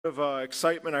Of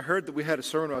excitement. I heard that we had a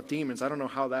sermon about demons. I don't know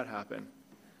how that happened.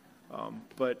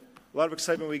 But a lot of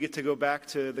excitement. We get to go back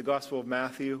to the Gospel of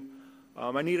Matthew.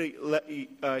 I need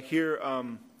to hear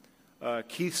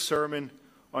Keith's sermon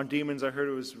on demons. I heard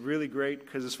it was really great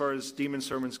because as far as demon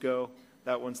sermons go,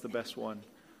 that one's the best one.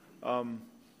 But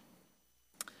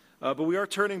we are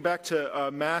turning back to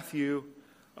Matthew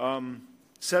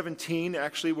 17.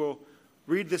 Actually, we'll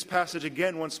read this passage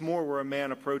again once more where a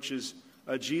man approaches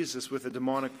Jesus with a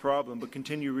demonic problem, but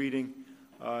continue reading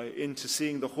into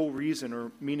seeing the whole reason or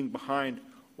meaning behind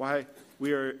why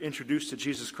we are introduced to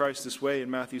Jesus Christ this way in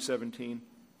Matthew 17.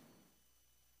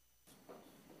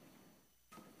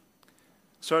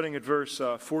 Starting at verse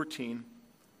 14,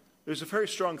 there's a very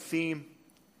strong theme,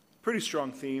 pretty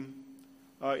strong theme,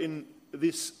 in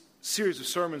this series of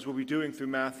sermons we'll be doing through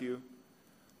Matthew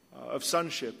of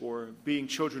sonship or being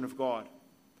children of God.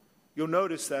 You'll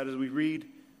notice that as we read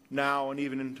now and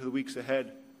even into the weeks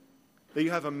ahead, that you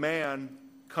have a man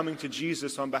coming to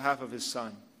Jesus on behalf of his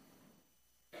son.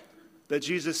 That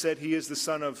Jesus said he is the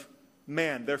Son of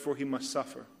Man, therefore he must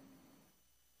suffer.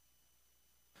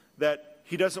 That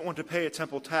he doesn't want to pay a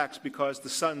temple tax because the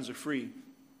sons are free.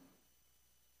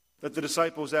 That the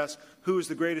disciples asked, who is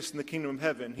the greatest in the kingdom of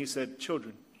heaven? He said,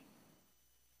 children.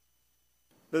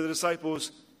 That the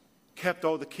disciples kept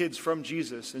all the kids from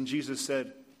Jesus, and Jesus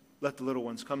said, let the little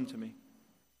ones come to me.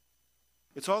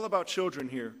 It's all about children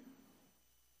here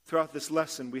throughout this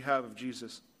lesson we have of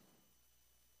Jesus.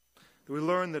 We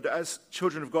learn that as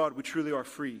children of God, we truly are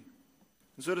free.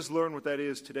 And so let us learn what that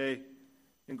is today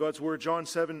in God's Word.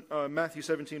 Matthew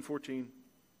 17:14.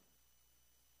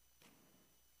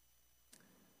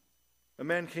 A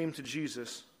man came to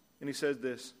Jesus, and he said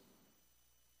this.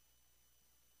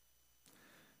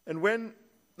 And when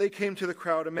they came to the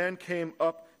crowd, a man came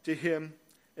up to him,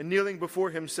 and kneeling before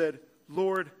him said,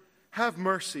 Lord, have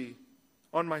mercy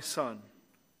on my son,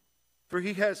 for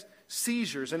he has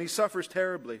seizures and he suffers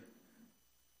terribly.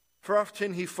 For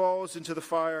often he falls into the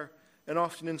fire and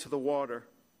often into the water.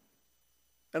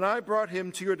 And I brought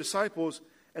him to your disciples,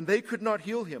 and they could not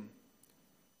heal him.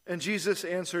 And Jesus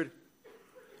answered,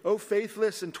 O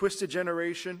faithless and twisted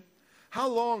generation, how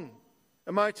long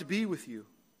am I to be with you?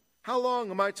 How long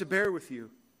am I to bear with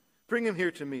you? Bring him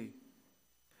here to me.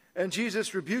 And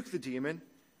Jesus rebuked the demon,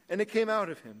 and it came out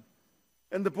of him.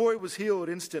 And the boy was healed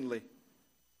instantly.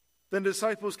 Then the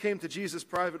disciples came to Jesus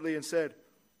privately and said,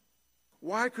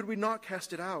 why could we not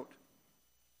cast it out?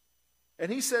 And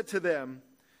he said to them,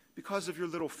 because of your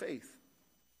little faith.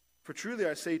 For truly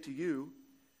I say to you,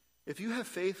 if you have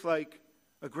faith like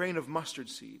a grain of mustard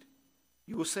seed,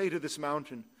 you will say to this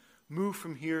mountain, move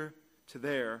from here to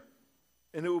there,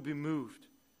 and it will be moved,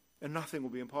 and nothing will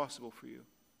be impossible for you.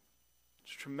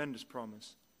 It's a tremendous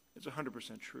promise. It's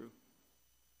 100% true.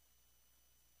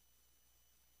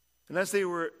 And as they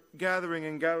were gathering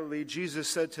in Galilee, Jesus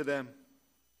said to them,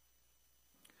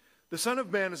 the Son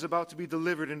of Man is about to be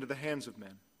delivered into the hands of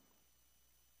men.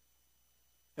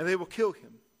 And they will kill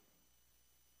him.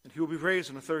 And he will be raised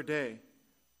on the third day.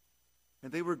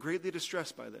 And they were greatly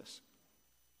distressed by this.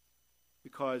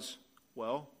 Because,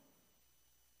 well,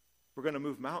 we're going to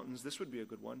move mountains. This would be a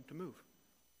good one to move.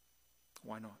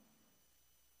 Why not?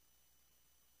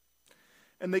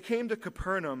 And they came to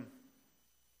Capernaum.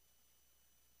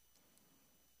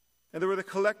 And there were the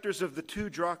collectors of the 2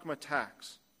 drachma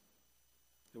tax.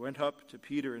 They went up to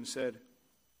Peter and said,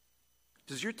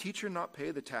 does your teacher not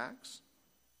pay the tax?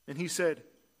 And he said,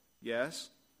 yes.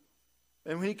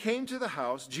 And when he came to the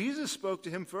house, Jesus spoke to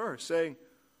him first, saying,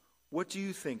 what do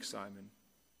you think, Simon?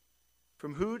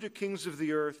 From who do kings of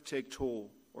the earth take toll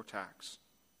or tax?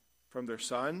 From their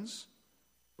sons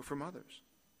or from others?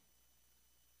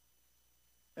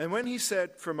 And when he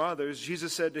said, from others,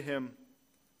 Jesus said to him,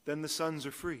 then the sons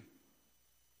are free.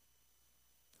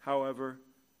 However,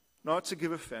 not to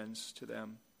give offense to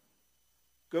them,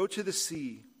 go to the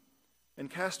sea and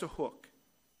cast a hook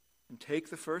and take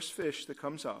the first fish that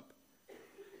comes up.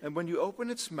 And when you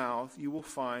open its mouth, you will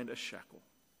find a shekel.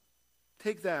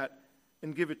 Take that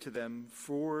and give it to them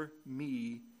for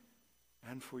me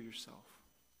and for yourself.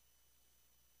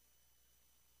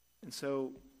 And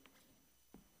so,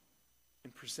 in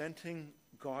presenting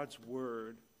God's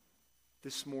word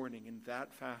this morning in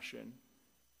that fashion,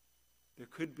 there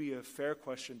could be a fair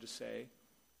question to say,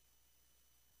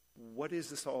 what is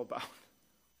this all about?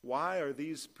 Why are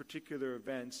these particular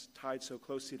events tied so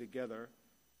closely together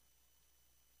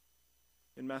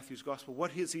in Matthew's gospel?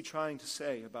 What is he trying to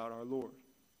say about our Lord,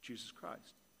 Jesus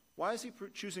Christ? Why is he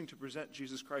choosing to present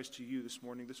Jesus Christ to you this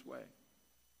morning this way?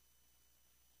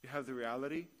 You have the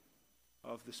reality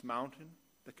of this mountain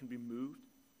that can be moved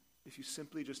if you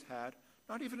simply just had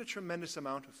Not even a tremendous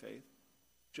amount of faith,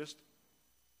 just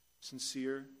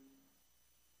sincere,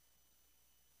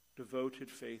 devoted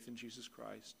faith in Jesus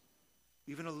Christ.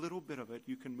 Even a little bit of it,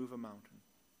 you can move a mountain.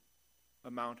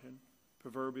 A mountain,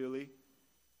 proverbially,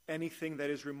 anything that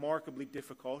is remarkably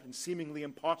difficult and seemingly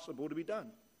impossible to be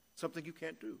done. Something you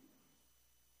can't do.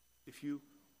 If you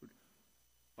would,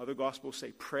 other gospels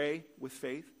say pray with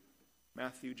faith.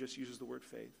 Matthew just uses the word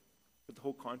faith. But the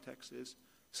whole context is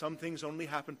some things only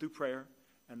happen through prayer,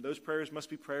 and those prayers must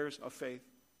be prayers of faith.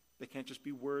 They can't just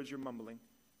be words you're mumbling.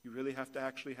 You really have to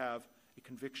actually have a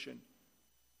conviction.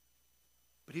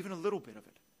 But even a little bit of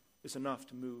it is enough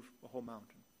to move a whole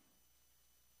mountain.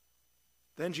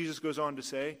 Then Jesus goes on to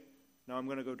say, now I'm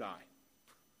going to go die.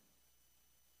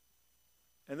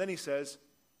 And then he says,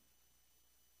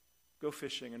 go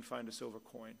fishing and find a silver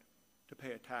coin to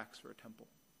pay a tax for a temple.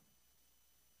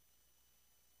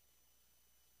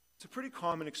 It's a pretty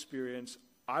common experience,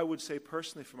 I would say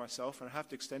personally for myself, and I have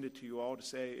to extend it to you all to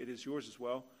say it is yours as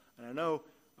well. And I know,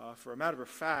 for a matter of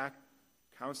fact,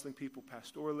 counseling people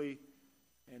pastorally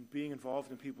and being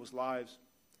involved in people's lives,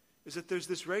 is that there's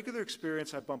this regular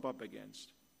experience I bump up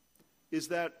against, is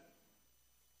that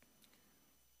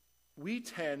we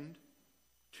tend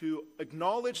to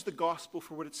acknowledge the gospel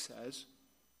for what it says,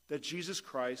 that Jesus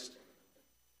Christ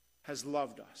has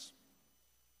loved us.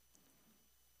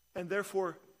 And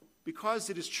therefore, because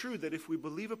it is true that if we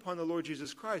believe upon the Lord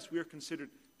Jesus Christ, we are considered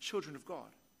children of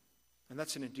God. And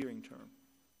that's an endearing term,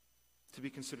 to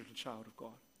be considered a child of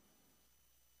God.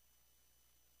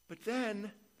 But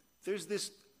then, there's this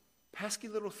pesky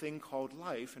little thing called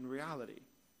life and reality,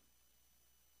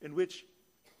 in which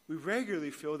we regularly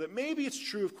feel that maybe it's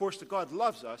true, of course, that God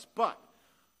loves us, but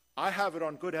I have it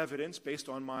on good evidence, based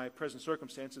on my present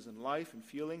circumstances in life and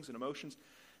feelings and emotions,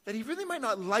 that he really might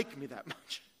not like me that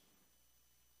much.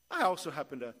 I also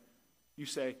happen to, you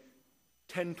say,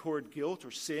 tend toward guilt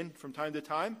or sin from time to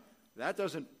time. That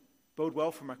doesn't bode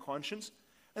well for my conscience.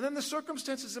 And then the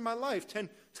circumstances in my life tend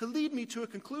to lead me to a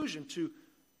conclusion, to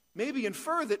maybe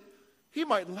infer that he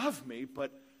might love me,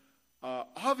 but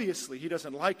obviously he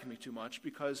doesn't like me too much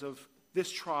because of this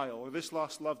trial or this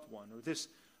lost loved one or this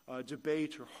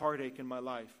debate or heartache in my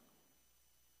life.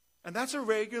 And that's a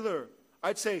regular,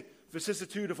 I'd say,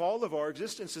 vicissitude of all of our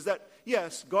existence, is that,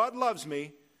 yes, God loves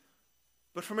me,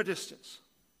 but from a distance.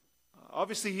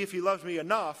 Obviously, if he loved me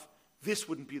enough, this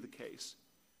wouldn't be the case.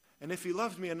 And if he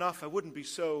loved me enough, I wouldn't be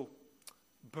so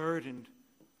burdened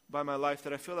by my life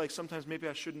that I feel like sometimes maybe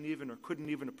I shouldn't even or couldn't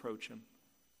even approach him.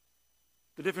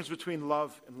 The difference between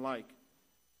love and like.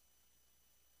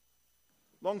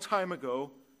 Long time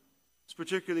ago, I was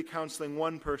particularly counseling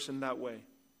one person that way,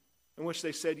 in which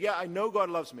they said, yeah, I know God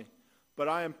loves me, but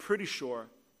I am pretty sure,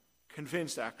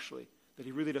 convinced actually, that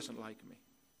he really doesn't like me.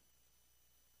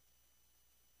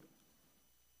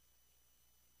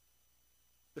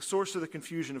 The source of the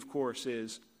confusion, of course,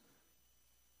 is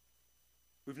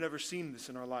we've never seen this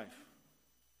in our life.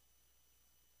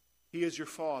 He is your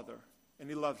father, and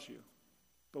he loves you.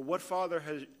 But what father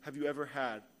have you ever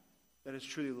had that has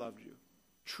truly loved you?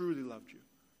 Truly loved you.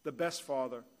 The best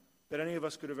father that any of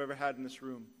us could have ever had in this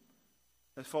room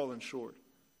has fallen short.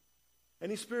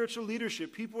 Any spiritual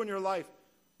leadership, people in your life,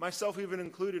 myself even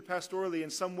included pastorally, in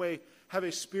some way have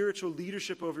a spiritual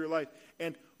leadership over your life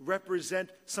and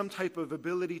represent some type of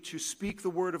ability to speak the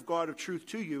word of God of truth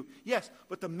to you. Yes,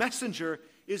 but the messenger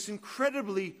is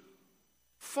incredibly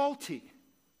faulty,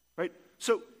 right?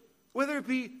 So whether it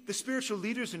be the spiritual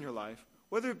leaders in your life,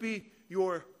 whether it be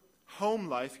your home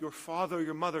life, your father or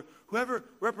your mother, whoever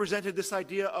represented this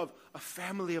idea of a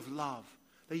family of love,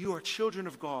 that you are children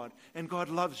of God and God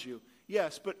loves you.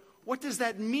 Yes, but what does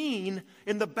that mean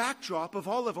in the backdrop of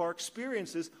all of our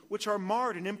experiences, which are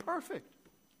marred and imperfect?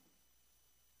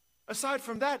 Aside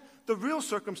from that, the real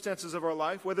circumstances of our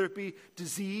life, whether it be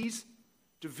disease,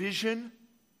 division,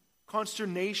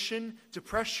 consternation,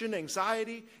 depression,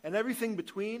 anxiety, and everything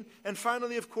between, and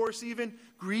finally, of course, even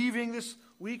grieving this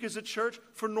week as a church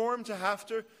for Norm to have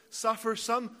to suffer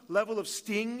some level of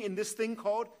sting in this thing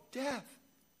called death.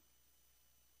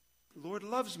 The Lord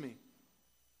loves me.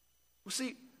 Well,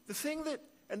 see, the thing that,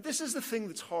 and this is the thing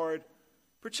that's hard,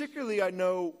 particularly I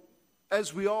know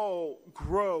as we all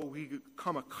grow, we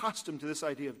become accustomed to this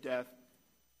idea of death.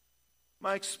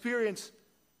 My experience,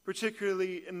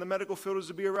 particularly in the medical field, is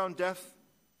to be around death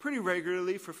pretty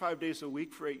regularly for 5 days a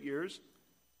week for 8 years,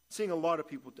 seeing a lot of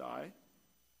people die.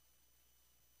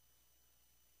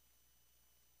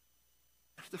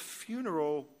 At the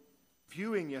funeral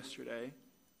viewing yesterday,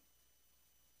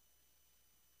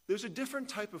 there's a different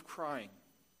type of crying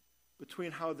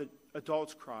between how the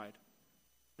adults cried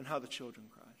and how the children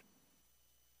cried.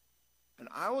 And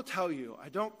I will tell you, I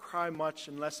don't cry much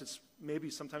unless it's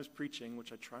maybe sometimes preaching,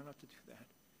 which I try not to do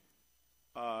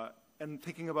that, and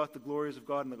thinking about the glories of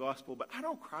God and the gospel, but I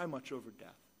don't cry much over death.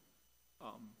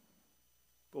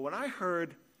 But when I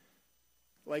heard,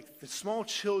 like, the small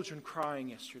children crying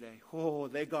yesterday, oh,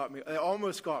 they got me. They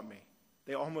almost got me.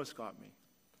 They almost got me.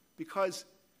 Because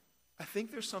I think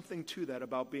there's something to that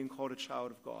about being called a child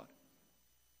of God.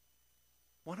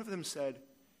 One of them said,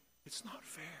 it's not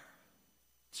fair.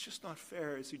 It's just not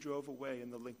fair, as he drove away in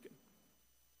the Lincoln.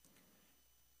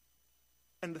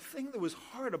 And the thing that was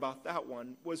hard about that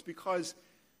one was because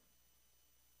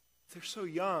they're so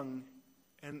young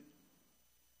and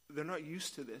they're not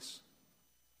used to this.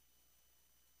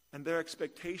 And their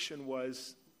expectation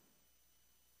was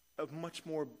a much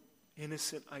more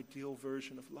innocent, ideal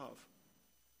version of love.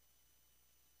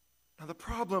 Now the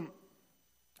problem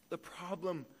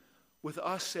with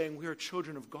us saying we are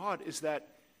children of God is that,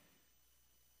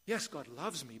 yes, God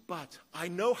loves me, but I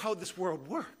know how this world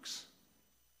works.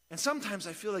 And sometimes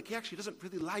I feel like he actually doesn't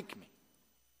really like me.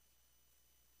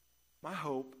 My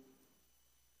hope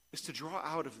is to draw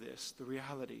out of this the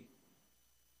reality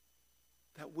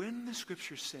that when the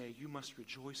scriptures say you must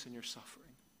rejoice in your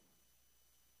suffering,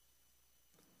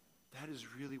 that is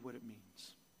really what it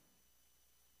means.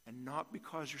 And not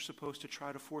because you're supposed to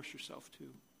try to force yourself to.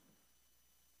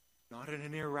 Not in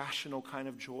an irrational kind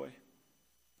of joy.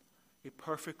 It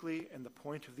perfectly, and the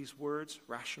point of these words,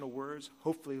 rational words,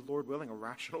 hopefully, Lord willing, a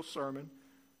rational sermon,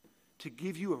 to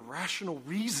give you a rational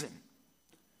reason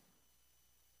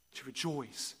to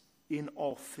rejoice in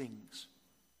all things.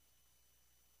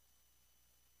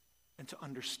 And to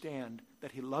understand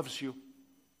that he loves you.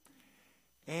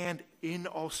 And in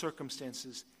all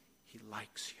circumstances, he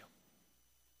likes you.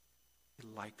 He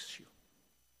likes you.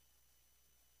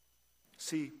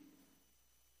 See,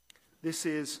 this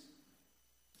is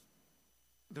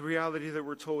the reality that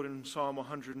we're told in Psalm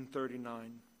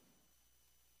 139.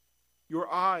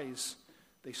 Your eyes,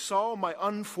 they saw my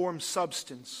unformed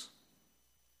substance.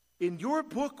 In your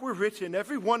book were written,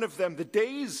 every one of them, the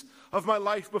days of my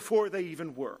life before they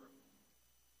even were.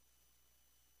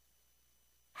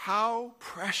 How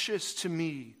precious to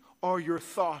me are your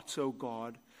thoughts, O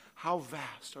God. How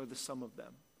vast are the sum of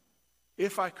them.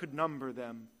 If I could number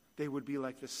them, they would be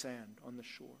like the sand on the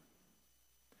shore.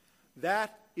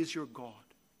 That is your God.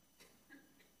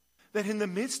 That in the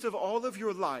midst of all of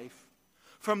your life,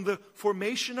 from the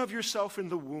formation of yourself in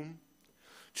the womb,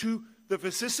 to the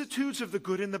vicissitudes of the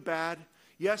good and the bad,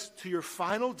 yes, to your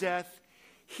final death,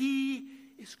 he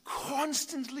is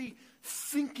constantly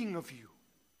thinking of you,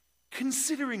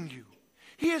 considering you.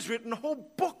 He has written a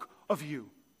whole book of you.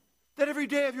 That every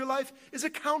day of your life is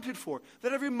accounted for.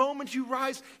 That every moment you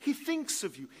rise, he thinks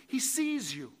of you. He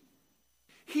sees you.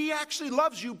 He actually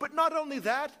loves you, but not only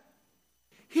that,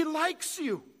 he likes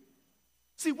you.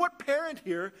 See, what parent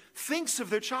here thinks of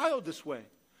their child this way?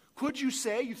 Could you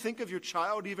say you think of your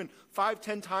child even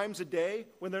 5-10 times a day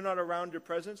when they're not around your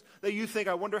presence? That you think,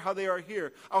 I wonder how they are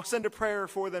here. I'll send a prayer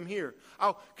for them here.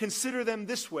 I'll consider them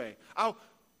this way.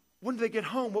 When do they get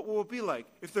home? What will it be like?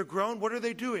 If they're grown, what are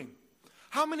they doing?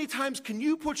 How many times can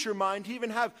you put your mind to even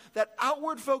have that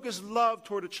outward focused love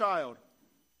toward a child?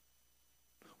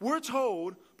 We're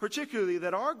told, particularly,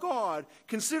 that our God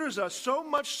considers us so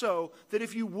much so that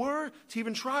if you were to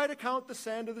even try to count the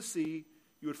sand of the sea,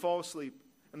 you would fall asleep.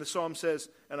 And the psalm says,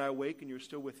 and I awake and you're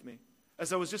still with me.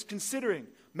 As I was just considering,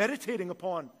 meditating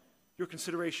upon your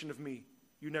consideration of me,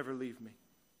 you never leave me.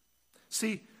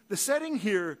 See, the setting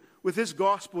here with this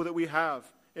gospel that we have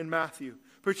in Matthew,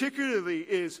 particularly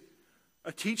is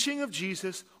a teaching of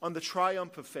Jesus on the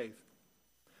triumph of faith.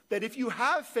 That if you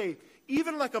have faith,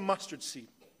 even like a mustard seed,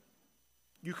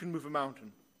 you can move a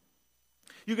mountain.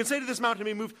 You can say to this mountain,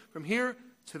 be moved from here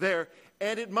to there,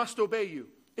 and it must obey you.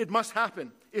 It must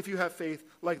happen if you have faith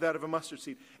like that of a mustard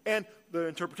seed. And the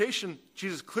interpretation,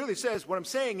 Jesus clearly says, what I'm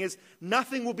saying is,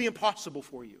 nothing will be impossible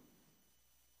for you.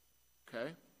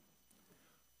 Okay?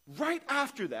 Right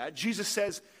after that, Jesus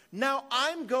says, now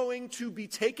I'm going to be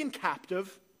taken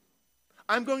captive.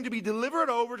 I'm going to be delivered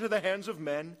over to the hands of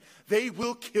men. They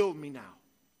will kill me now.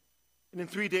 And in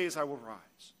 3 days I will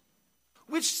rise.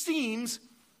 Which seems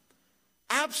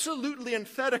absolutely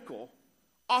antithetical,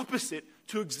 opposite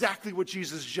to exactly what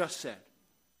Jesus just said.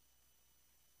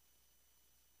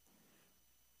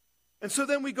 And so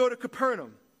then we go to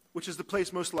Capernaum, which is the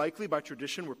place most likely by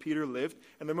tradition where Peter lived,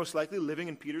 and they're most likely living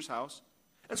in Peter's house.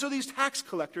 And so these tax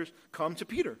collectors come to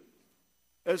Peter,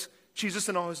 as Jesus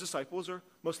and all his disciples are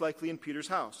most likely in Peter's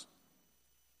house.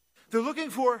 They're looking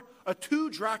for a 2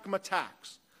 drachma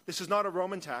tax. This is not a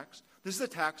Roman tax. This is a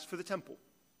tax for the temple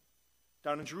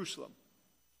down in Jerusalem.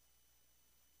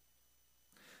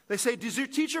 They say, does your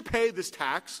teacher pay this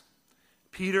tax?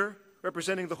 Peter,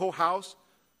 representing the whole house,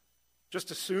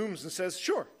 just assumes and says,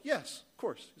 sure, yes, of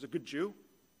course. He's a good Jew.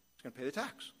 He's going to pay the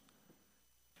tax.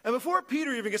 And before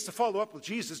Peter even gets to follow up with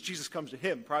Jesus, Jesus comes to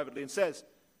him privately and says,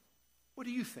 what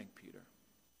do you think, Peter?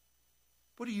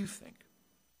 What do you think?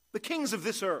 The kings of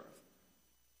this earth,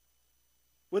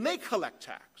 when they collect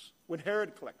tax, when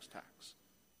Herod collects tax,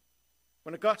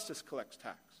 when Augustus collects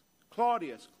tax,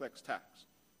 Claudius collects tax,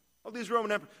 all these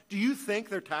Roman emperors, do you think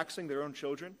they're taxing their own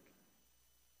children?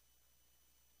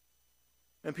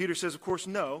 And Peter says, of course,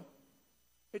 no.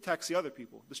 They tax the other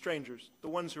people, the strangers, the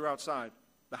ones who are outside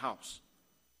the house.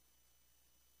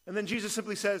 And then Jesus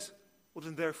simply says, well,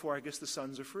 then therefore I guess the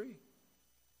sons are free.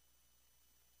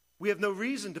 We have no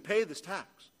reason to pay this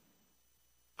tax.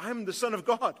 I'm the Son of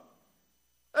God.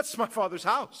 That's my Father's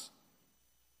house.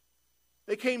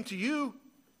 They came to you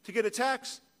to get a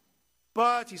tax,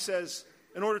 but, he says,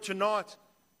 in order to not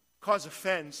cause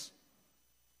offense,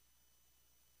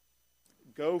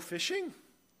 go fishing.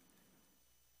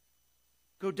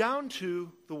 Go down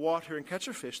to the water and catch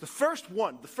a fish. The first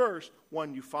one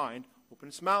you find, open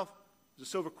its mouth, is a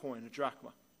silver coin, a drachma.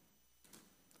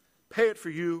 Pay it for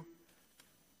you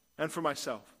and for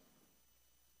myself.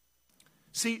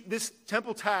 See, this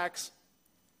temple tax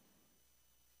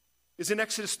is in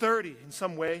Exodus 30 in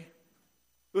some way.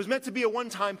 It was meant to be a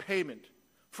one-time payment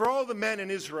for all the men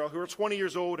in Israel who are 20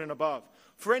 years old and above.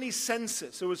 For any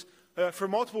census, it was for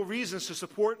multiple reasons to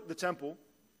support the temple.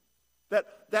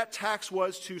 That tax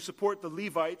was to support the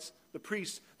Levites, the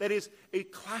priests. That is, a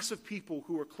class of people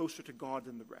who were closer to God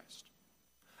than the rest.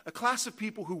 A class of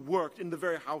people who worked in the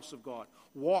very house of God,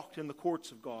 walked in the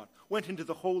courts of God, went into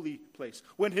the holy place,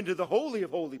 went into the holy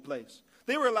of holy place.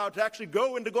 They were allowed to actually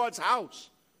go into God's house.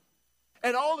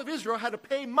 And all of Israel had to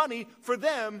pay money for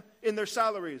them in their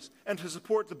salaries and to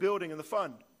support the building and the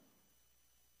fund.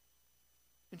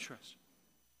 Interesting.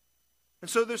 And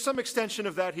so there's some extension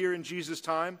of that here in Jesus'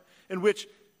 time, in which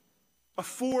a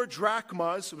 4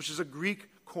 drachmas, which is a Greek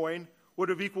coin, would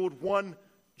have equaled 1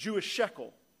 Jewish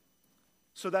shekel.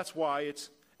 So that's why it's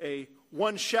a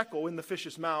 1 shekel in the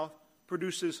fish's mouth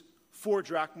produces 4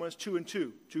 drachmas, 2 and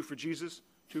 2. 2 for Jesus,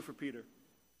 2 for Peter.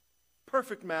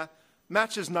 Perfect math,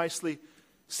 matches nicely.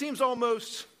 Seems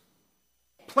almost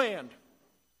planned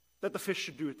that the fish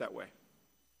should do it that way.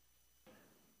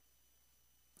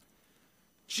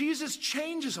 Jesus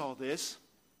changes all this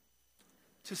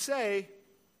to say,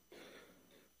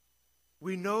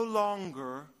 we no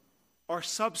longer are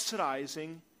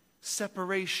subsidizing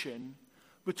separation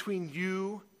between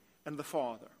you and the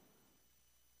Father.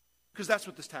 Because that's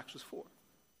what this tax was for.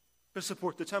 To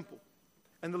support the temple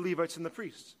and the Levites and the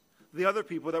priests. The other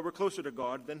people that were closer to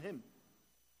God than him.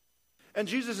 And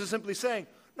Jesus is simply saying,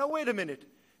 no, wait a minute.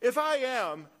 If I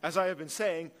am, as I have been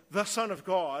saying, the Son of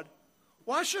God,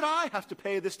 why should I have to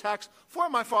pay this tax for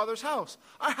my Father's house?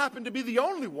 I happen to be the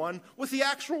only one with the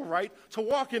actual right to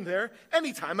walk in there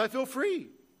anytime I feel free.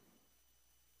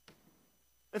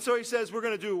 And so he says, we're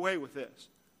going to do away with this.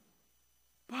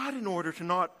 But in order to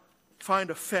not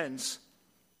find offense,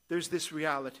 there's this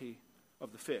reality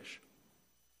of the fish.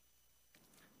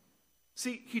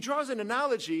 See, he draws an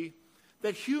analogy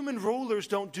that human rulers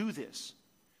don't do this.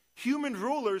 Human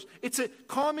rulers, it's a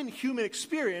common human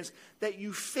experience that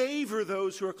you favor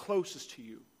those who are closest to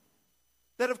you.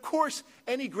 That, of course,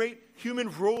 any great human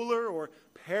ruler or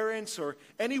parents or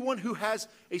anyone who has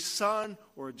a son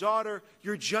or a daughter,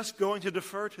 you're just going to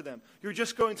defer to them. You're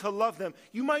just going to love them.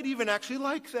 You might even actually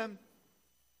like them.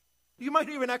 You might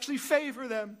even actually favor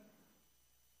them.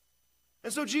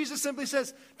 And so Jesus simply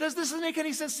says, does this make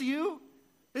any sense to you?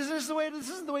 This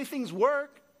isn't the way things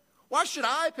work. Why should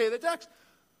I pay the tax?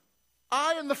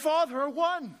 I and the Father are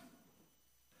one.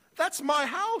 That's my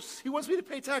house. He wants me to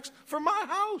pay tax for my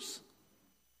house.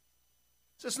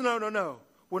 He says, no.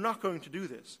 We're not going to do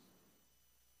this.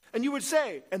 And you would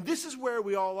say, and this is where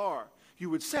we all are, you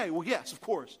would say, well, yes, of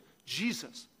course,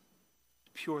 Jesus,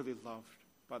 purely loved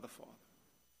by the Father.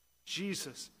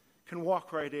 Jesus can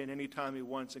walk right in anytime he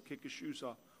wants and kick his shoes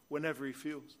off whenever he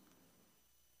feels.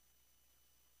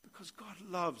 Because God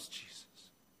loves Jesus.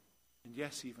 And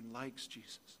yes, he even likes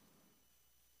Jesus.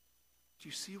 Do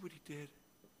you see what he did?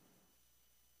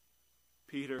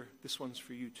 Peter, this one's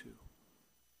for you too.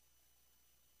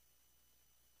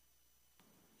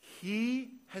 He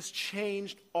has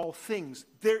changed all things.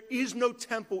 There is no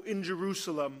temple in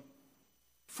Jerusalem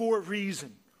for a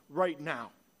reason right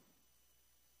now.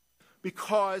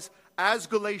 Because, as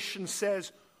Galatians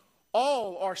says,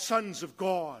 all are sons of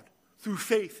God through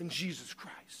faith in Jesus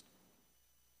Christ.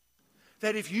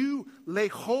 That if you lay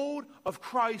hold of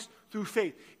Christ through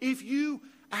faith, if you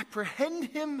apprehend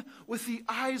him with the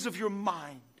eyes of your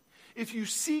mind, if you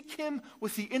seek him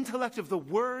with the intellect of the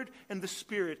Word and the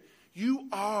Spirit, you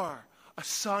are a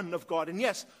son of God. And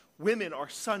yes, women are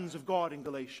sons of God in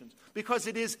Galatians, because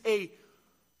it is a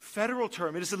federal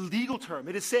term. It is a legal term.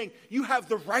 It is saying you have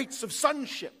the rights of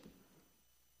sonship.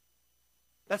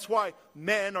 That's why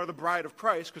men are the bride of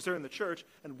Christ, because they're in the church,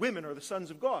 and women are the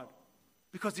sons of God.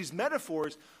 Because these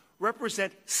metaphors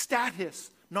represent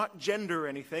status, not gender or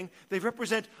anything. They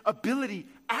represent ability,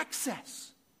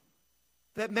 access.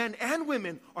 That men and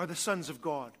women are the sons of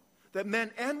God. That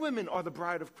men and women are the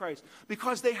bride of Christ.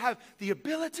 Because they have the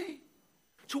ability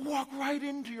to walk right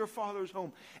into your Father's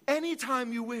home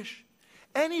anytime you wish.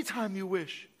 Anytime you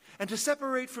wish. And to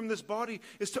separate from this body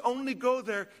is to only go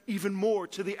there even more,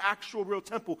 to the actual real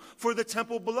temple. For the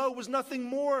temple below was nothing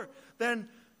more than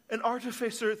an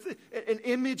artificer, an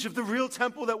image of the real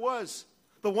temple that was.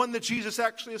 The one that Jesus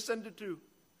actually ascended to.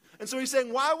 And so he's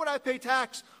saying, why would I pay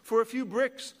tax for a few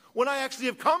bricks when I actually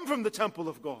have come from the temple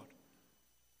of God?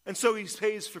 And so he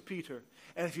pays for Peter.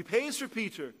 And if he pays for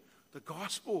Peter, the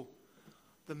gospel,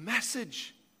 the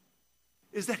message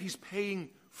is that he's paying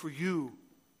for you.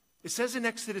 It says in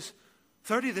Exodus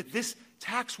 30 that this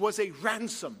tax was a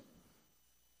ransom.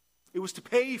 It was to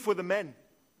pay for the men,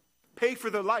 pay for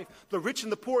their life. The rich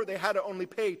and the poor, they had to only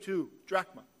pay 2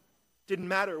 drachma. Didn't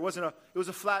matter. It was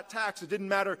a flat tax. It didn't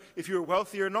matter if you were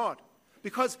wealthy or not.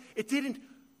 Because it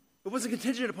wasn't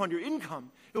contingent upon your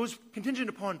income. It was contingent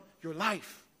upon your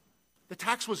life. The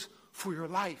tax was for your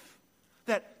life.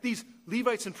 That these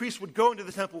Levites and priests would go into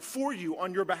the temple for you,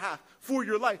 on your behalf, for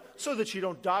your life, so that you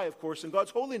don't die, of course, in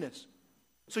God's holiness.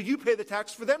 So you pay the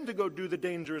tax for them to go do the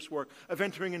dangerous work of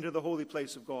entering into the holy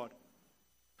place of God.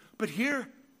 But here,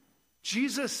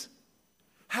 Jesus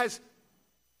has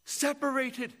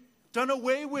separated, done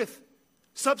away with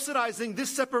subsidizing this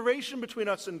separation between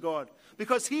us and God,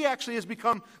 because he actually has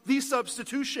become the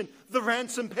substitution, the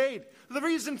ransom paid. The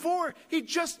reason for, he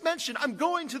just mentioned, I'm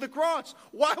going to the cross.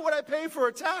 Why would I pay for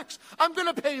a tax? I'm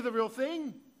going to pay the real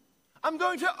thing. I'm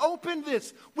going to open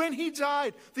this. When he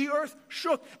died, the earth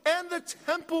shook, and the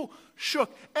temple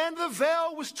shook, and the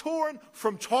veil was torn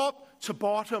from top to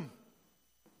bottom,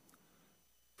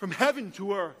 from heaven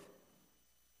to earth.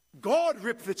 God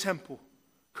ripped the temple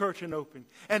curtain open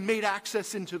and made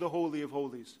access into the Holy of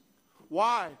Holies.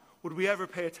 Why would we ever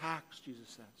pay a tax, Jesus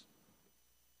says?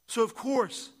 So of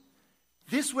course,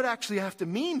 this would actually have to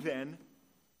mean then,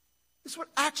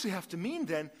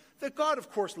 that God of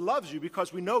course loves you,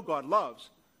 because we know God loves.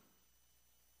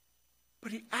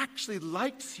 But he actually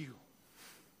likes you.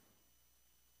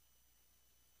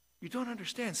 You don't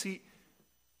understand. See,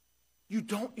 you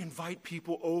don't invite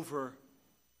people over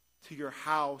to your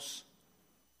house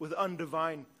with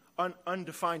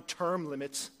undefined term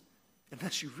limits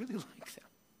unless you really like them.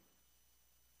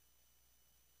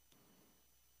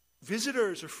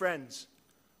 Visitors or friends,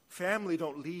 family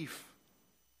don't leave.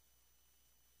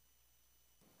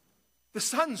 The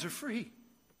sons are free.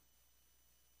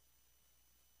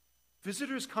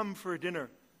 Visitors come for a dinner.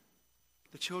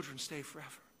 The children stay forever.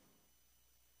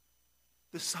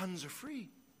 The sons are free.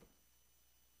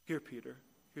 Here, Peter,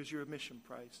 here's your admission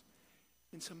price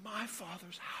into my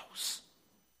Father's house.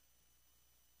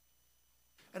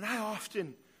 And I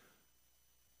often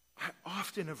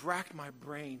have racked my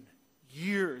brain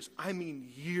years,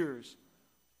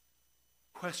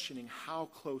 questioning how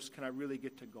close can I really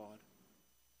get to God?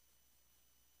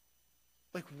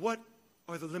 Like, what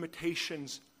are the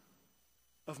limitations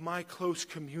of my close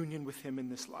communion with him in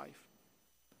this life?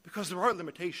 Because there are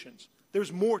limitations.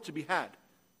 There's more to be had.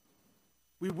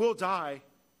 We will die.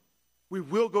 We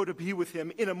will go to be with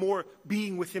him in a more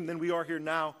being with him than we are here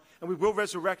now. And we will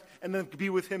resurrect and then be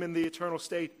with him in the eternal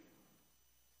state.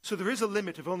 So there is a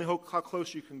limit of only how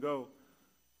close you can go.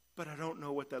 But I don't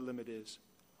know what that limit is.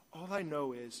 All I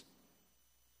know is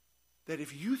that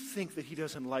if you think that he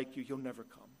doesn't like you, you'll never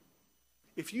come.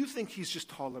 If you think he's just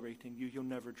tolerating you, you'll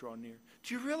never draw near.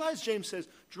 Do you realize James says,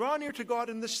 draw near to God,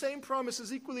 and the same promise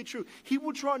is equally true. He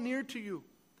will draw near to you.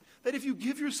 That if you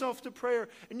give yourself to prayer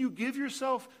and you give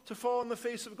yourself to fall on the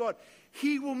face of God,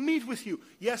 he will meet with you.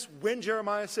 Yes, when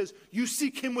Jeremiah says, you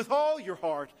seek him with all your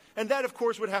heart. And that, of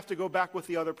course, would have to go back with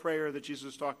the other prayer that Jesus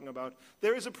was talking about.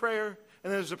 There is a prayer,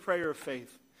 and there's a prayer of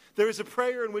faith. There is a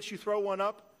prayer in which you throw one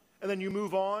up, and then you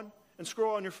move on and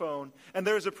scroll on your phone. And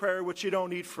there's a prayer which you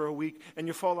don't eat for a week, and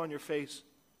you fall on your face.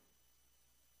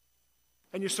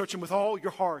 And you search him with all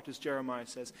your heart, as Jeremiah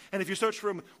says. And if you search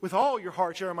for him with all your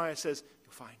heart, Jeremiah says,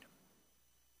 you'll find him.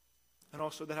 And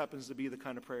also that happens to be the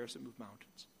kind of prayers that move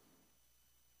mountains.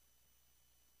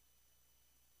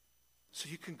 So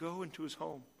you can go into his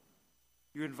home.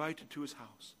 You're invited to his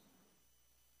house.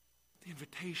 The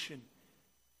invitation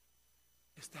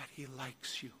is that he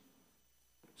likes you.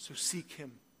 So seek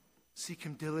him. Seek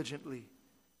him diligently.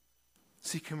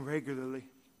 Seek him regularly.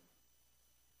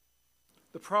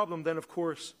 The problem then, of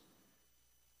course,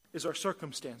 is our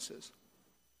circumstances.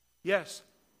 Yes,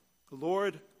 the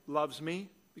Lord loves me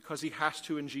because he has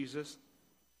to in Jesus.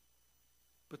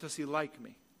 But does he like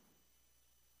me?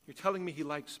 You're telling me he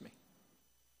likes me.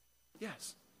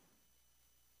 Yes.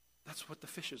 That's what the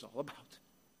fish is all about.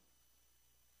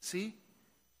 See?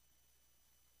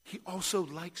 He also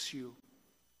likes you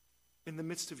in the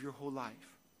midst of your whole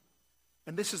life.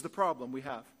 And this is the problem we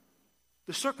have.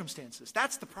 The circumstances.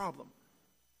 That's the problem.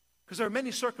 Because there are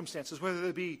many circumstances, whether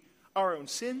they be our own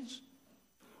sins,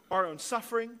 our own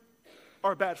suffering,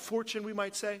 our bad fortune, we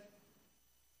might say,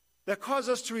 that cause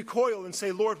us to recoil and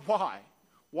say, Lord, why?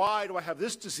 Why do I have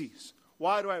this disease?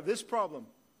 Why do I have this problem?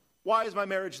 Why is my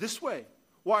marriage this way?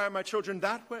 Why are my children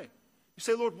that way? You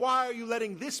say, Lord, why are you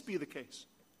letting this be the case?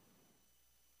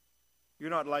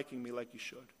 You're not liking me like you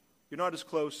should. You're not as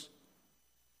close.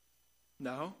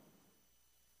 No.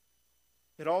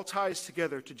 It all ties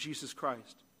together to Jesus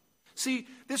Christ. See,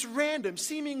 this random,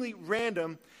 seemingly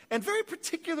random, and very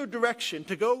particular direction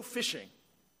to go fishing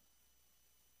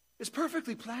is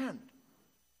perfectly planned.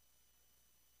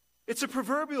 It's a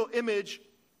proverbial image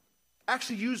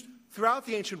actually used throughout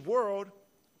the ancient world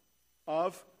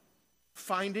of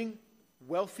finding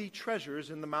wealthy treasures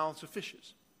in the mouths of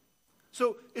fishes.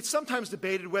 So it's sometimes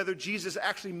debated whether Jesus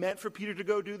actually meant for Peter to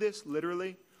go do this,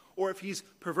 literally, or if he's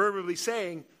proverbially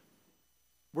saying,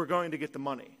 we're going to get the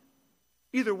money.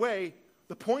 Either way,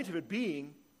 the point of it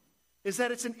being is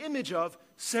that it's an image of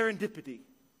serendipity.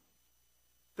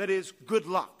 That is, good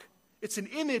luck. It's an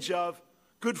image of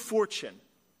good fortune.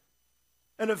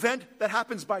 An event that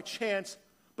happens by chance,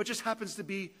 but just happens to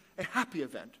be a happy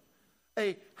event.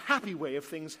 A happy way of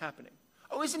things happening.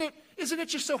 Oh, isn't it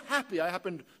just so happy I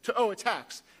happened to owe a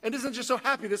tax? And isn't it just so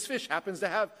happy this fish happens to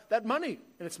have that money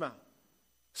in its mouth?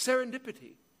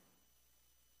 Serendipity.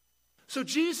 So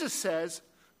Jesus says,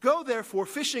 go therefore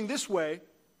fishing this way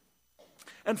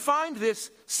and find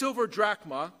this silver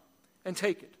drachma and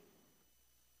take it.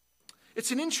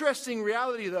 It's an interesting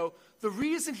reality, though. The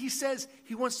reason he says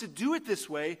he wants to do it this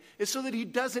way is so that he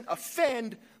doesn't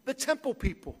offend the temple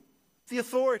people, the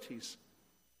authorities.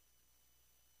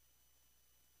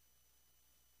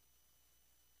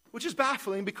 Which is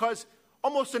baffling because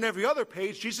almost on every other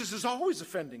page, Jesus is always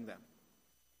offending them.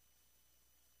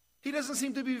 He doesn't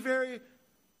seem to be very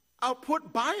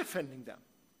output by offending them.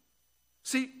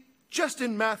 See, just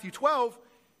in Matthew 12,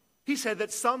 he said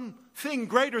that something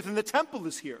greater than the temple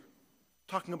is here,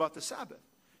 talking about the Sabbath.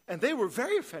 And they were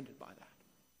very offended by that.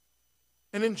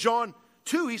 And in John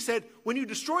 2, he said, when you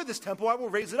destroy this temple, I will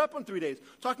raise it up in 3 days.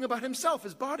 Talking about himself,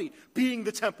 his body, being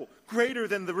the temple, greater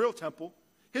than the real temple.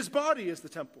 His body is the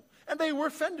temple. And they were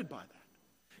offended by that.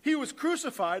 He was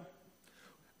crucified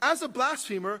as a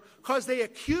blasphemer because they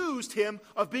accused him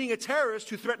of being a terrorist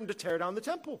who threatened to tear down the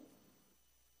temple.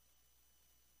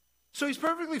 So he's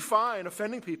perfectly fine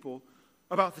offending people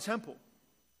about the temple.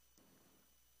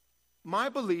 My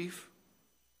belief,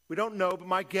 we don't know, but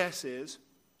my guess is,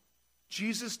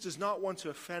 Jesus does not want to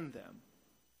offend them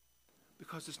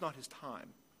because it's not his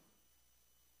time.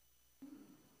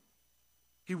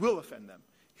 He will offend them.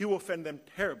 He will offend them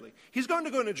terribly. He's going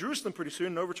to go into Jerusalem pretty soon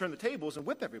and overturn the tables and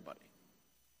whip everybody.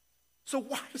 So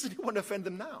why doesn't he want to offend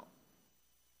them now?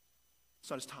 It's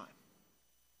not his time.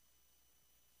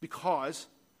 Because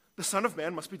the Son of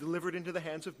Man must be delivered into the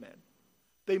hands of men.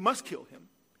 They must kill him.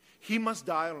 He must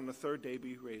die and on the third day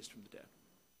be raised from the dead.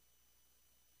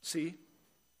 See?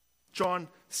 John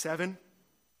 7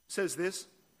 says this.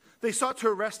 They sought to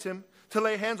arrest him, to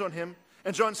lay hands on him.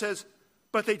 And John says,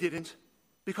 but they didn't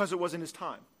because it wasn't his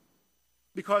time.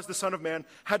 Because the Son of Man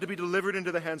had to be delivered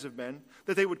into the hands of men,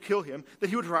 that they would kill him, that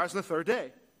he would rise on the third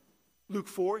day. Luke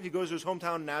 4, he goes to his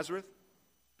hometown Nazareth.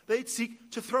 They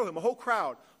seek to throw him. A whole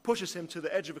crowd pushes him to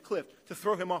the edge of a cliff to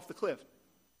throw him off the cliff.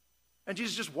 And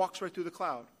Jesus just walks right through the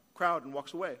crowd and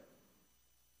walks away.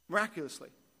 Miraculously.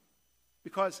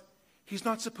 Because he's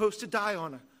not supposed to die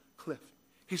on a cliff.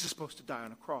 He's supposed to die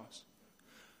on a cross.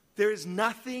 There is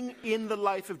nothing in the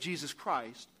life of Jesus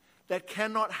Christ that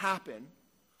cannot happen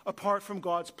apart from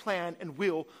God's plan and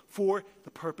will for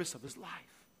the purpose of his life.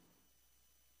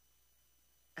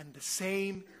 And the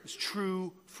same is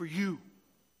true for you.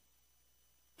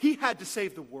 He had to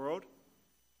save the world,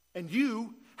 and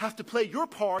you have to play your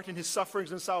part in his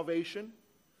sufferings and salvation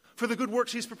for the good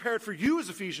works he's prepared for you, as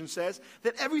Ephesians says,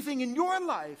 that everything in your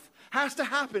life has to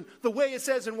happen the way it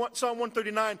says in Psalm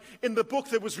 139, in the book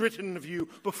that was written of you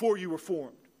before you were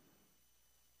formed.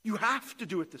 You have to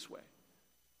do it this way.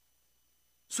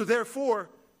 So therefore,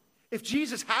 if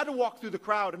Jesus had to walk through the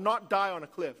crowd and not die on a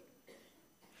cliff,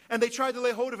 and they tried to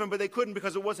lay hold of him, but they couldn't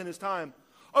because it wasn't his time,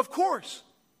 of course,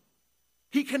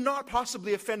 he cannot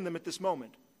possibly offend them at this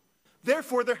moment.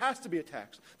 Therefore, there has to be a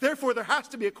tax. Therefore, there has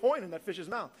to be a coin in that fish's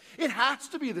mouth. It has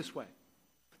to be this way.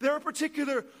 There are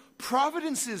particular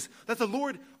providences that the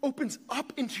Lord opens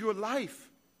up into your life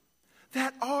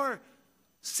that are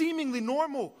seemingly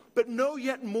normal, but no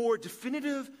yet more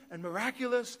definitive and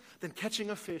miraculous than catching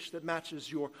a fish that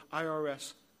matches your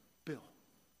IRS bill.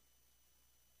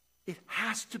 It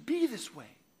has to be this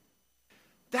way.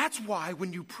 That's why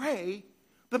when you pray,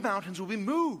 the mountains will be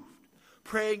moved.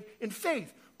 Praying in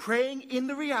faith, praying in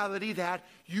the reality that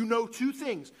you know two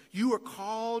things. You are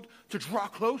called to draw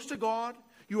close to God.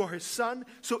 You are his son.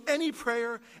 So any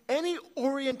prayer, any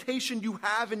orientation you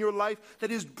have in your life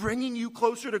that is bringing you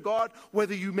closer to God,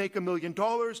 whether you make $1 million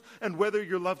and whether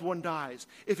your loved one dies,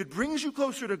 if it brings you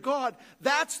closer to God,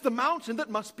 that's the mountain that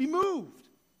must be moved.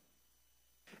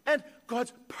 And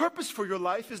God's purpose for your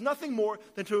life is nothing more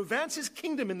than to advance his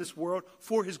kingdom in this world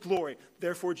for his glory.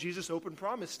 Therefore, Jesus' open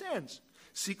promise stands.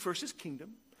 Seek first his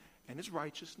kingdom and his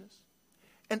righteousness,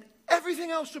 and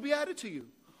everything else will be added to you.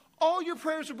 All your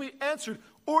prayers will be answered,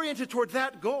 oriented toward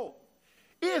that goal.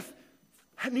 If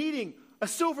needing a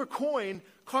silver coin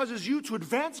causes you to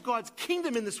advance God's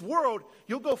kingdom in this world,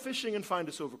 you'll go fishing and find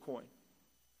a silver coin.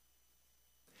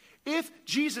 If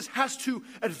Jesus has to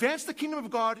advance the kingdom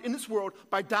of God in this world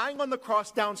by dying on the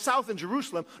cross down south in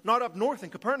Jerusalem, not up north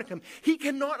in Capernaum, he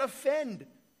cannot offend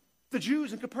the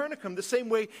Jews in Capernaum the same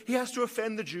way he has to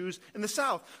offend the Jews in the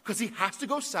south. Because he has to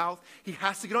go south, he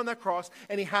has to get on that cross,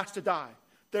 and he has to die.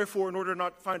 Therefore, in order to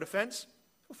not find offense,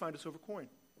 he'll find a silver coin.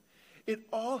 It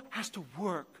all has to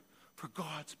work for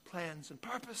God's plans and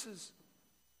purposes.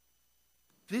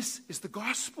 This is the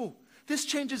gospel. This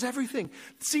changes everything.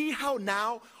 See how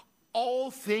now all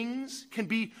things can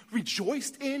be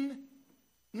rejoiced in?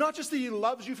 Not just that he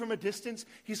loves you from a distance,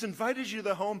 he's invited you to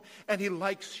the home and he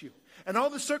likes you. And all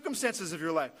the circumstances of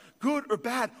your life, good or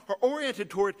bad, are oriented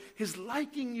toward his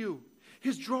liking you.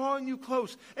 He's drawing you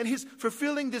close, and he's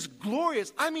fulfilling this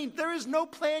glorious, there is no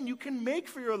plan you can make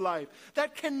for your life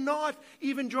that cannot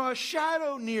even draw a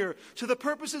shadow near to the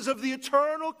purposes of the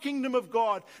eternal kingdom of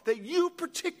God that you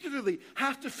particularly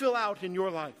have to fill out in your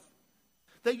life.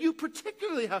 That you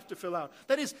particularly have to fill out.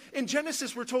 That is, in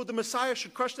Genesis, we're told the Messiah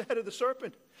should crush the head of the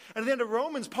serpent. And at the end of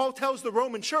Romans, Paul tells the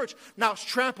Roman church, now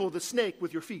trample the snake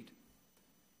with your feet.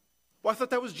 Well, I thought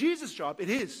that was Jesus' job.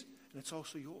 It is, and it's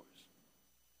also yours.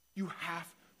 You have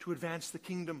to advance the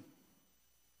kingdom.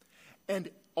 And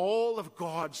all of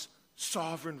God's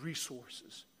sovereign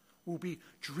resources will be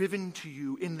driven to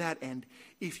you in that end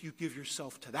if you give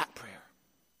yourself to that prayer.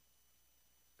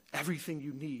 Everything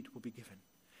you need will be given.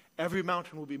 Every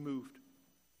mountain will be moved.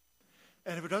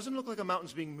 And if it doesn't look like a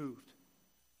mountain's being moved,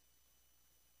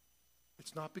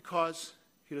 it's not because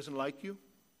he doesn't like you,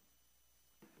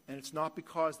 and it's not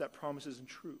because that promise isn't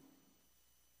true.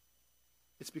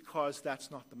 It's because that's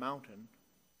not the mountain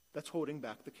that's holding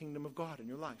back the kingdom of God in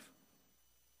your life.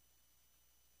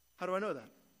 How do I know that?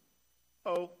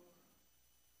 Oh,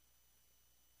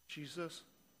 Jesus.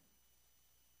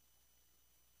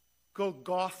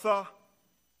 Golgotha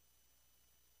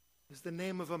is the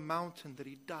name of a mountain that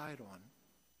he died on.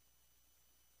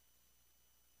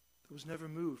 That was never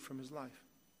moved from his life.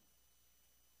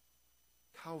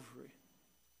 Calvary.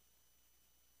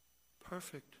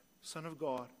 Perfect Son of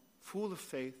God, full of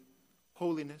faith,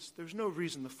 holiness. There's no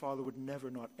reason the Father would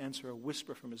never not answer a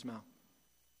whisper from his mouth.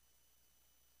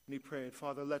 And he prayed,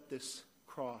 Father, let this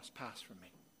cross pass from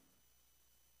me.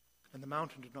 And the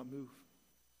mountain did not move,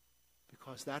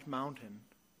 because that mountain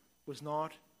was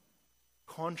not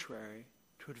contrary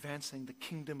to advancing the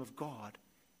kingdom of God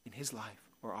in his life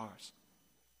or ours.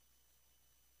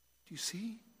 Do you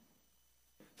see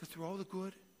that through all the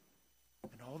good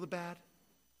and all the bad,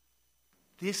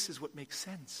 this is what makes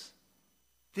sense.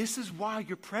 This is why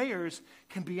your prayers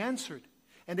can be answered.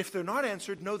 And if they're not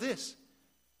answered, know this.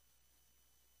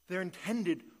 They're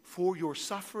intended for your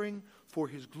suffering, for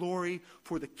his glory,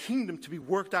 for the kingdom to be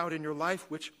worked out in your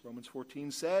life, which Romans 14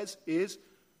 says is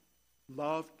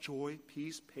love, joy,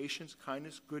 peace, patience,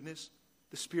 kindness, goodness,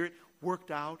 the Spirit worked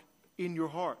out in your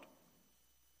heart.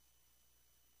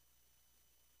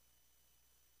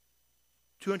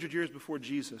 200 years before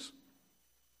Jesus,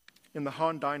 in the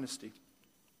Han Dynasty,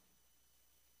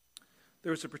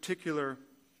 there was a particular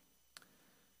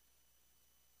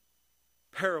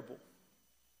parable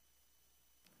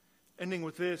ending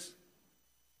with this.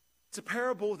 It's a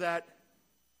parable that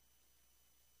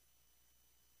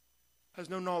has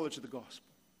no knowledge of the gospel.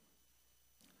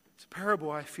 It's a parable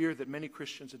I fear that many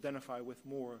Christians identify with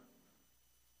more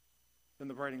than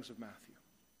the writings of Matthew.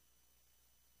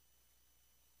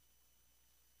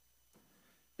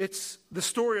 It's the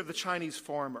story of the Chinese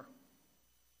farmer.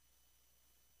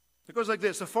 It goes like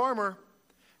this. A farmer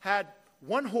had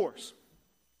one horse,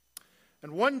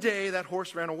 and one day that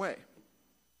horse ran away.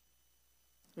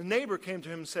 The neighbor came to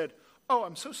him and said, "Oh,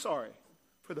 I'm so sorry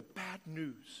for the bad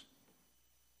news.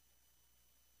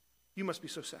 You must be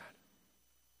so sad."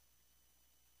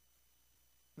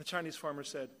 And the Chinese farmer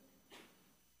said,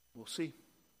 "We'll see."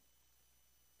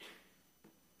 A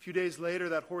few days later,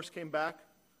 that horse came back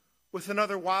with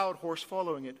another wild horse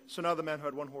following it. So now the man who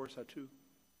had one horse had two.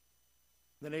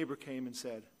 The neighbor came and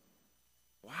said,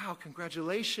 "Wow,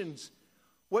 congratulations.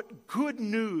 What good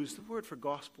news." The word for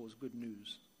gospel is good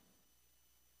news.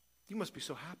 "You must be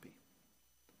so happy."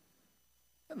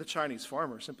 And the Chinese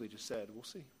farmer simply just said, "We'll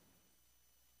see."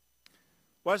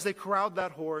 Well, as they corralled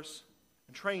that horse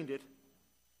and trained it,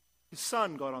 his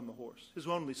son got on the horse, his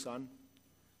only son,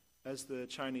 as the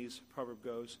Chinese proverb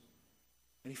goes,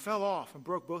 and he fell off and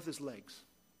broke both his legs.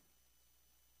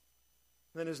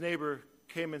 Then his neighbor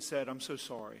came and said, "I'm so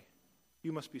sorry.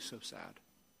 You must be so sad."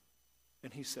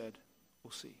 And he said,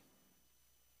 "We'll see."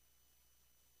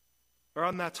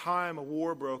 Around that time, a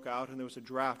war broke out, and there was a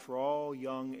draft for all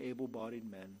young, able-bodied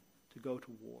men to go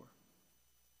to war.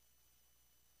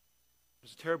 It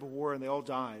was a terrible war, and they all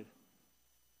died.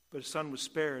 But his son was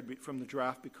spared from the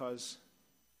draft because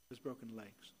of his broken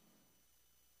legs.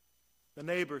 The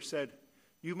neighbor said,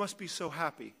 "You must be so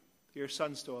happy that your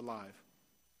son's still alive."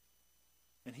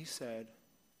 And he said,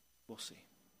 "We'll see."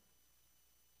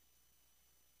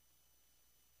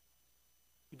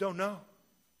 You don't know.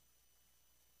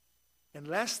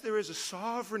 Unless there is a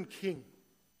sovereign king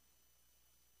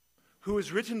who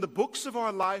has written the books of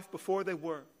our life before they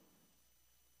were,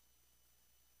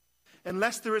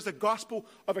 unless there is a gospel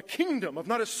of a kingdom, of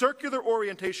not a circular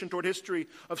orientation toward history,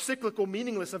 of cyclical,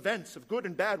 meaningless events, of good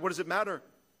and bad, what does it matter?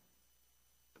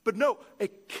 But no, a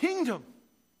kingdom,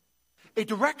 a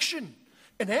direction,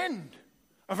 an end,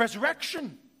 a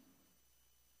resurrection.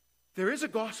 There is a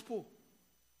gospel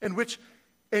in which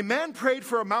a man prayed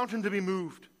for a mountain to be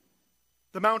moved,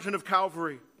 the mountain of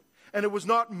Calvary, and it was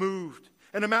not moved.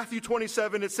 And in Matthew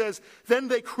 27 it says, "Then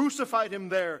they crucified him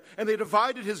there, and they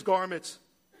divided his garments.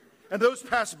 And those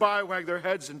passed by wagged their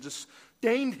heads and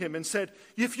disdained him and said,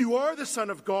 'If you are the Son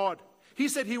of God,' he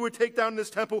said he would take down this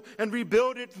temple and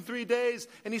rebuild it in 3 days.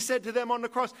 And he said to them on the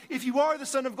cross, 'If you are the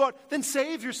Son of God, then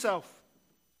save yourself.'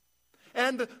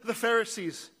 And the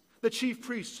Pharisees, the chief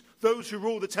priests, those who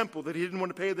ruled the temple that he didn't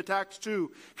want to pay the tax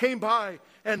to, came by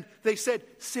and they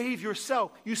said, 'Save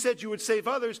yourself. You said you would save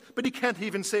others, but he can't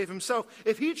even save himself.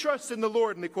 If he trusts in the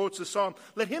Lord,'" and he quotes the psalm,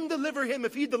 "'let him deliver him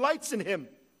if he delights in him.'"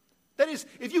 That is,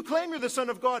 if you claim you're the Son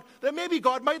of God, then maybe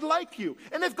God might like you.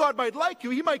 And if God might like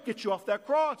you, he might get you off that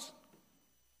cross.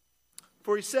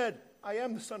 For he said, "I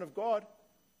am the Son of God."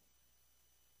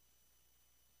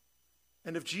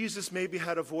 And if Jesus maybe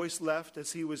had a voice left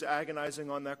as he was agonizing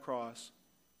on that cross,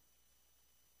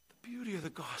 the beauty of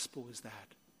the gospel is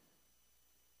that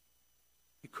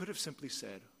he could have simply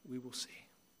said, "We will see."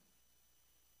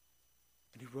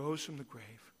 And he rose from the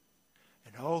grave.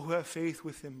 And all who have faith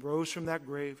with him rose from that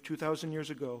grave 2,000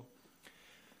 years ago.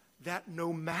 That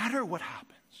no matter what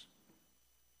happens,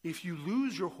 if you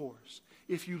lose your horse,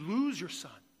 if you lose your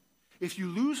son, if you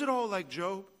lose it all like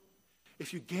Job,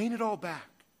 if you gain it all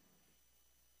back,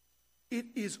 it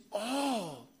is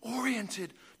all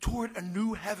oriented toward a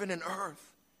new heaven and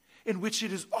earth in which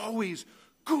it is always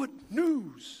good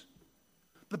news.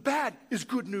 The bad is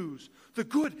good news. The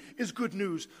good is good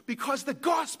news, because the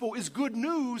gospel is good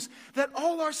news that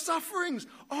all our sufferings,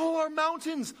 all our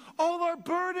mountains, all our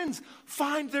burdens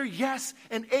find their yes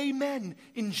and amen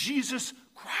in Jesus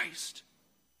Christ.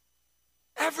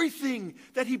 Everything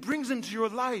that he brings into your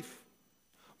life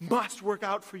must work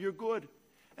out for your good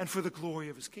and for the glory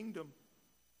of his kingdom.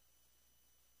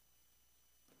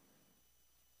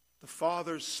 The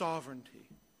Father's sovereignty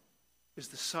is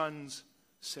the Son's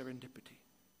serendipity.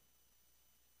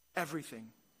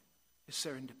 Everything is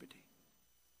serendipity.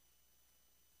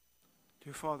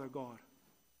 Dear Father God,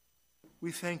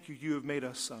 we thank you, you have made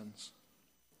us sons.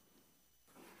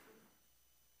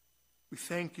 We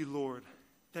thank you, Lord,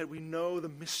 that we know the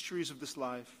mysteries of this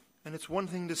life. And it's one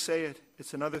thing to say it,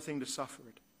 it's another thing to suffer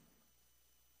it.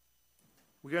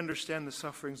 We understand the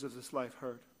sufferings of this life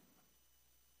hurt.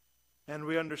 And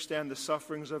we understand the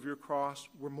sufferings of your cross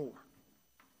were more.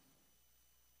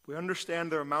 We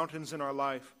understand there are mountains in our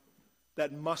life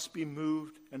that must be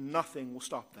moved, and nothing will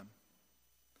stop them.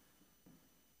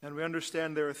 And we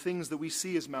understand there are things that we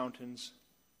see as mountains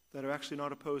that are actually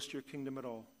not opposed to your kingdom at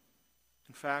all.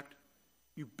 In fact,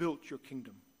 you built your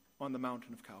kingdom on the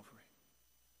mountain of Calvary.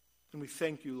 And we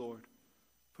thank you, Lord,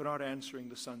 for not answering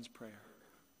the Son's prayer.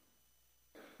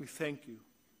 We thank you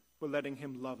for letting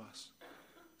him love us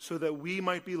so that we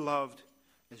might be loved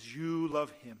as you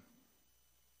love him.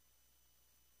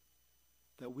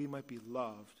 That we might be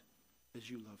loved as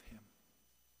you love him.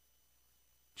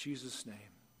 In Jesus' name,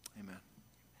 amen.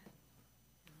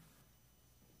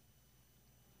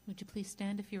 Would you please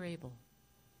stand if you're able?